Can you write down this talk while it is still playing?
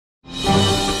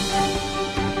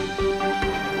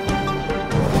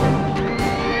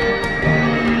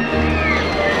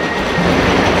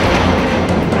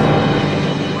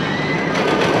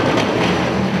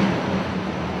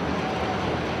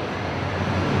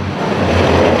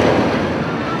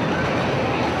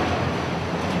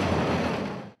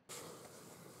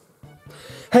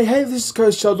Hey, this is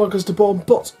Coast Child, not Coaster Born,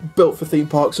 but built for theme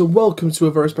parks, and welcome to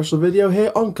a very special video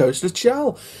here on Coaster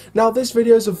Child. Now, this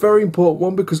video is a very important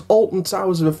one because Alton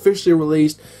Towers have officially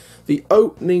released the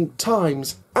opening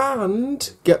times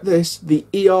and, get this, the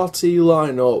ERT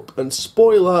lineup. And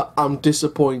spoiler, I'm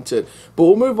disappointed. But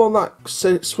we'll move on that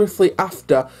swiftly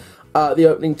after the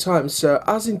opening times. So,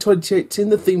 as in 2018,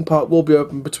 the theme park will be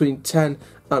open between 10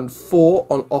 and 4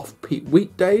 on off-peak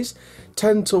weekdays,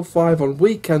 10 till 5 on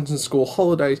weekends and school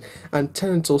holidays, and 10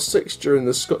 until 6 during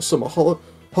the summer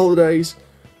holidays,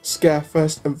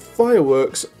 Scarefest and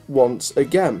fireworks once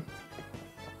again.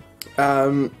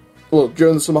 Well,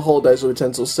 during the summer holidays will be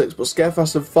 10 till 6, but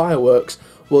Scarefest and fireworks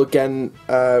will again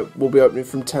will be opening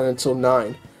from 10 until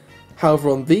 9. However,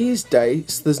 on these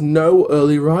dates, there's no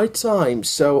early ride time,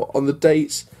 so on the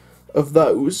dates of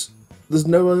those, there's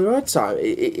no early ride time.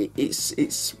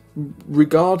 It's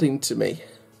regarding to me.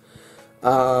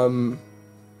 So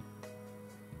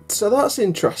that's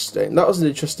interesting. That was an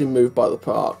interesting move by the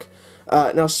park.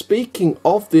 Now, speaking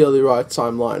of the early ride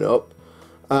time lineup,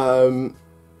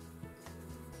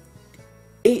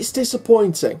 it's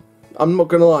disappointing. I'm not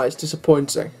going to lie, it's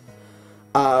disappointing.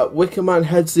 Wicker Man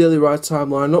heads the early ride time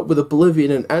lineup with Oblivion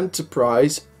and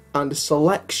Enterprise and a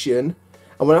selection.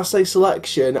 And when I say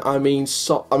selection, I mean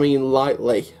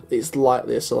lightly. It's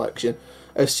lightly a selection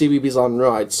of CBeebies on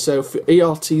rides. So for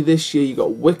ERT this year, you've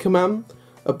got Wicker Man,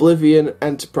 Oblivion,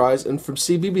 Enterprise, and from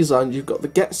CBeebies Land, you've got the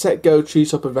Get Set Go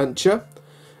Treetop Adventure,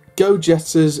 Go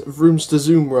Jetters Rooms to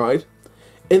Zoom Ride,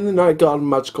 In the Night Garden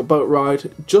Magical Boat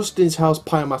Ride, Justin's House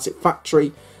Pyomatic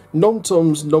Factory, Nom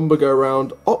Tom's Number Go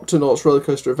Round, Octonauts Roller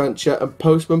Coaster Adventure, and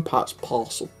Postman Pat's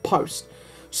Parcel Post.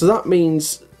 So that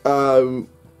means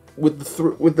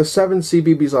with the 7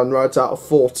 CBeebies Land rides out of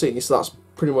 14, so that's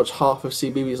pretty much half of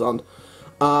CBeebies Land.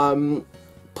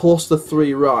 Plus the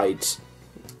 3 rides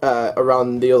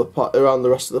around the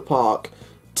rest of the park,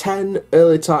 10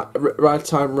 early ride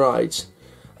time rides,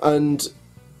 and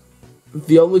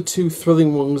the only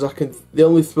thrilling ones I can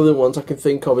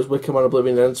think of is Wicker Man,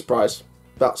 Oblivion, and Enterprise.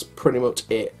 That's pretty much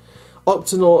it.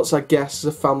 Octonauts, I guess, is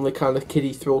a family kind of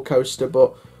kiddie thrill coaster,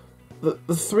 but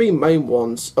the 3 main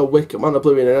ones are Wicker Man,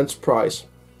 Oblivion, and Enterprise.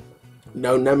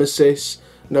 No Nemesis,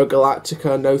 no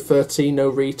Galactica, no 13, no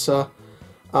Rita.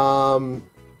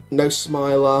 No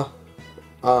Smiler.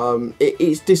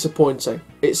 It's disappointing.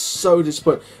 It's so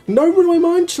disappointing. No Runaway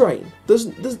Mine Train. There's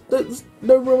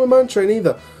no Runaway Mine Train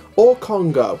either. Or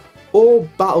Congo. Or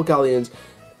Battle Galleons.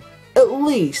 At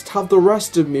least have the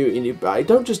rest of Mutiny Bay.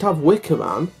 Don't just have Wicker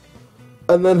Man.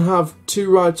 And then have 2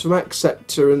 rides from X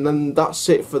Sector and then that's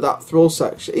it for that thrill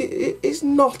section. It's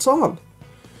not on.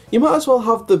 You might as well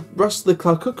have the rest of the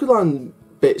Cloud Cuckoo Land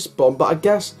bits bomb, but I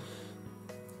guess...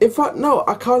 In fact, no,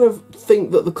 I kind of think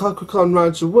that the Cloud Cuckoo Land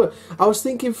rides would work. I was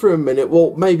thinking for a minute,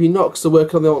 well, maybe not because they're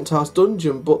working on the Alton Towers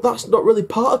dungeon, but that's not really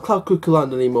part of Cloud Cuckoo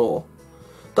Land anymore.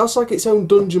 That's like its own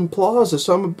dungeon plaza,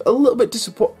 so I'm a little bit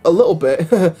disappointed. A little bit?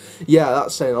 Yeah,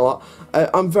 that's saying a lot.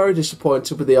 I'm very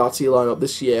disappointed with the RT lineup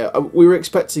this year. We were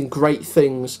expecting great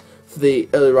things for the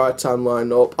early ride time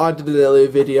lineup. I did an earlier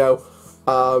video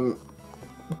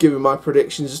giving my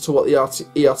predictions as to what the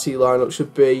ERT lineup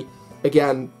should be.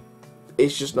 Again,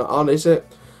 it's just not on, is it?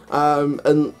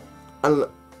 And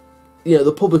you know,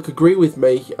 the public agree with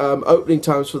me. Opening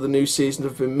times for the new season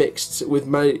have been mixed, with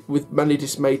many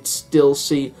dismayed still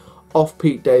see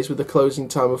off-peak days with a closing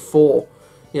time of 4.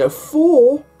 You know,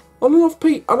 4 on an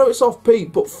off-peak. I know it's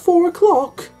off-peak, but 4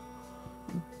 o'clock,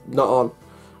 not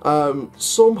on.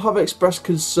 Some have expressed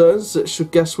concerns that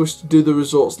should guests wish to do the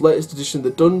resort's latest edition of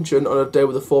the dungeon on a day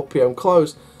with a 4 PM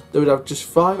close, they would have just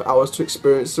 5 hours to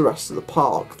experience the rest of the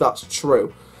park. That's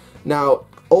true. Now,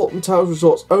 Alton Towers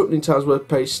Resort's opening times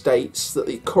webpage states that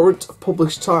the current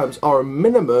published times are a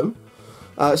minimum.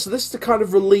 So this is the kind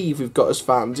of relief we've got as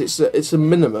fans. It's a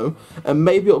minimum, and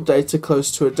maybe updated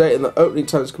close to a date, and the opening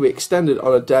times can be extended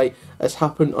on a day, as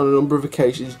happened on a number of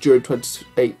occasions during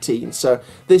 2018. So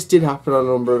this did happen on a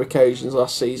number of occasions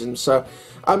last season. So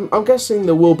I'm guessing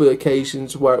there will be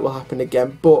occasions where it will happen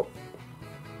again. But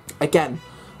again,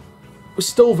 we're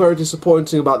still very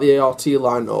disappointing about the ART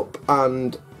lineup,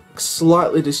 and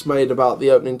slightly dismayed about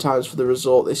the opening times for the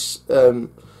resort this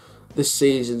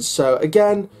season. So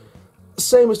again,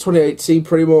 same as 2018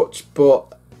 pretty much,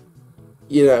 but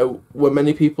you know, were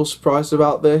many people surprised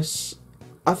about this?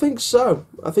 I think so.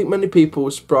 I think many people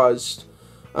were surprised.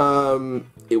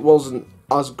 It wasn't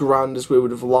as grand as we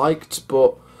would have liked,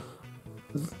 but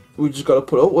we just got to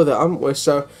put up with it, haven't we?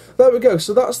 So there we go.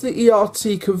 So that's the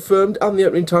ERT confirmed and the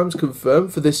opening times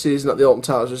confirmed for this season at the Alton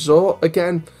Towers Resort.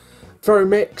 Again, very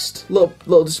mixed,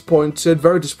 little disappointed,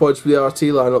 very disappointed with the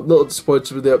RT lineup, little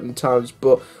disappointed with the opening times,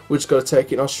 but we're just got to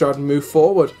take it in our stride and move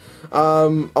forward. I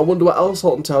wonder what else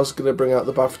Alton Towers is going to bring out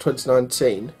the bag for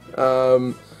 2019.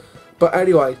 But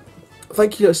anyway,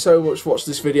 thank you so much for watching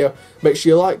this video. Make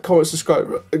sure you like, comment,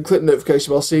 subscribe, and click the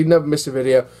notification bell so you never miss a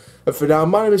video. And for now,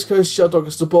 my name is Coast Shell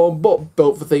Dog Born, but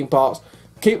built for theme parks.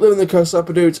 Keep living the coast,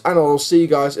 dudes, and I'll see you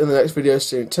guys in the next video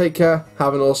soon. Take care,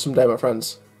 have an awesome day, my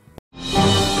friends.